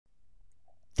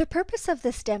The purpose of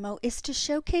this demo is to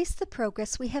showcase the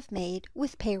progress we have made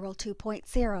with Payroll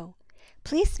 2.0.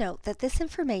 Please note that this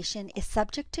information is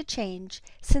subject to change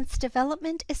since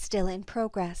development is still in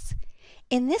progress.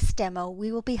 In this demo,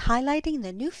 we will be highlighting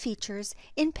the new features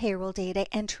in payroll data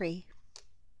entry.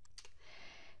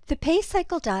 The Pay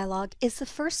Cycle dialog is the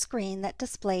first screen that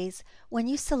displays when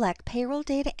you select payroll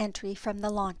data entry from the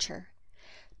launcher.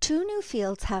 Two new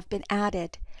fields have been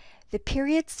added: the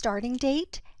period starting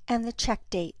date and the check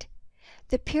date.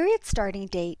 The period starting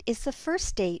date is the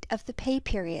first date of the pay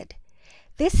period.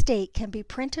 This date can be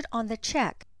printed on the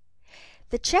check.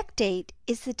 The check date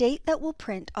is the date that will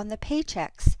print on the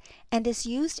paychecks and is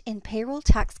used in payroll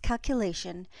tax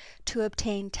calculation to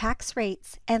obtain tax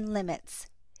rates and limits.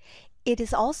 It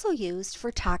is also used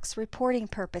for tax reporting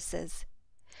purposes.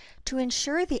 To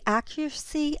ensure the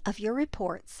accuracy of your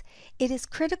reports, it is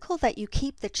critical that you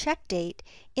keep the check date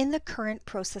in the current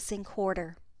processing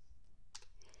quarter.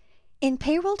 In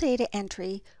payroll data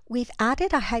entry, we've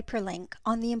added a hyperlink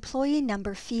on the employee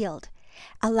number field,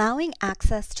 allowing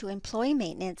access to employee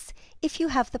maintenance if you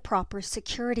have the proper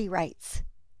security rights.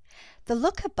 The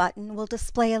Lookup button will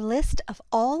display a list of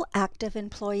all active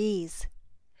employees.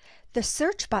 The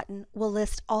Search button will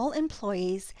list all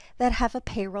employees that have a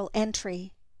payroll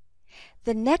entry.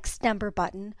 The Next Number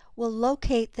button will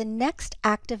locate the next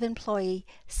active employee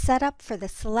set up for the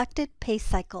selected pay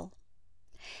cycle.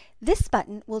 This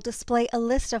button will display a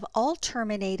list of all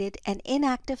terminated and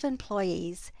inactive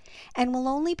employees and will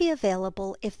only be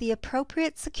available if the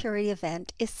appropriate security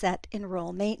event is set in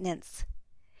role maintenance.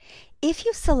 If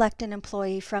you select an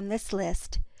employee from this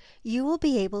list, you will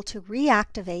be able to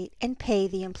reactivate and pay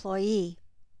the employee.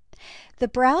 The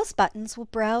Browse buttons will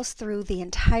browse through the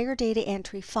entire data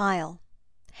entry file,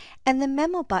 and the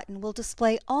Memo button will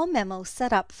display all memos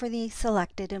set up for the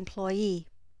selected employee.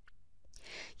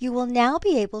 You will now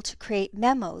be able to create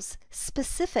memos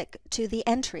specific to the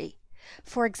entry.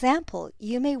 For example,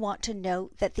 you may want to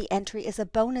note that the entry is a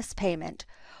bonus payment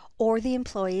or the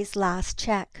employee's last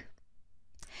check.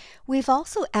 We've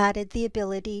also added the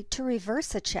ability to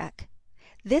reverse a check.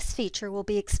 This feature will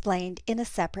be explained in a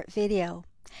separate video.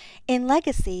 In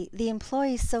Legacy, the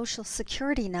employee's Social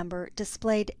Security number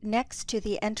displayed next to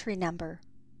the entry number.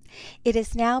 It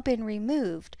has now been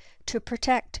removed to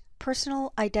protect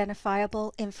personal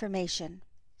identifiable information.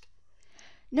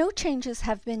 No changes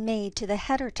have been made to the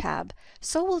Header tab,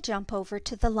 so we'll jump over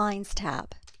to the Lines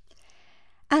tab.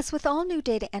 As with all new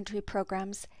data entry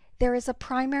programs, there is a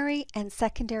primary and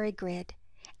secondary grid,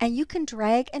 and you can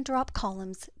drag and drop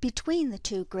columns between the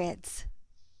two grids.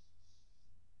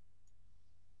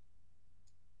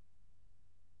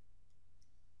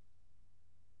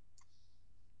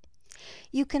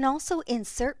 You can also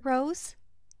insert rows,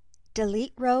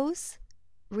 delete rows,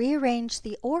 rearrange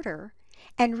the order,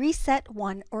 and reset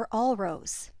one or all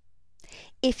rows.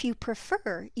 If you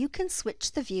prefer, you can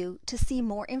switch the view to see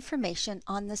more information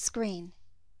on the screen.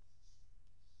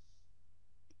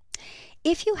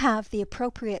 If you have the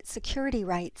appropriate security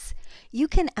rights, you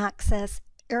can access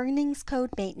earnings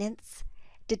code maintenance,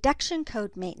 deduction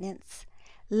code maintenance,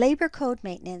 labor code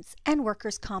maintenance, and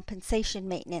workers' compensation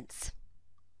maintenance.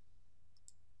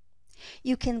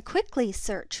 You can quickly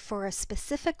search for a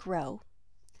specific row,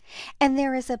 and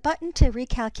there is a button to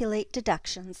recalculate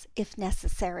deductions if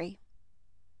necessary.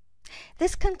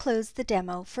 This concludes the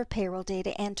demo for payroll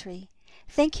data entry.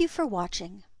 Thank you for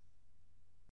watching.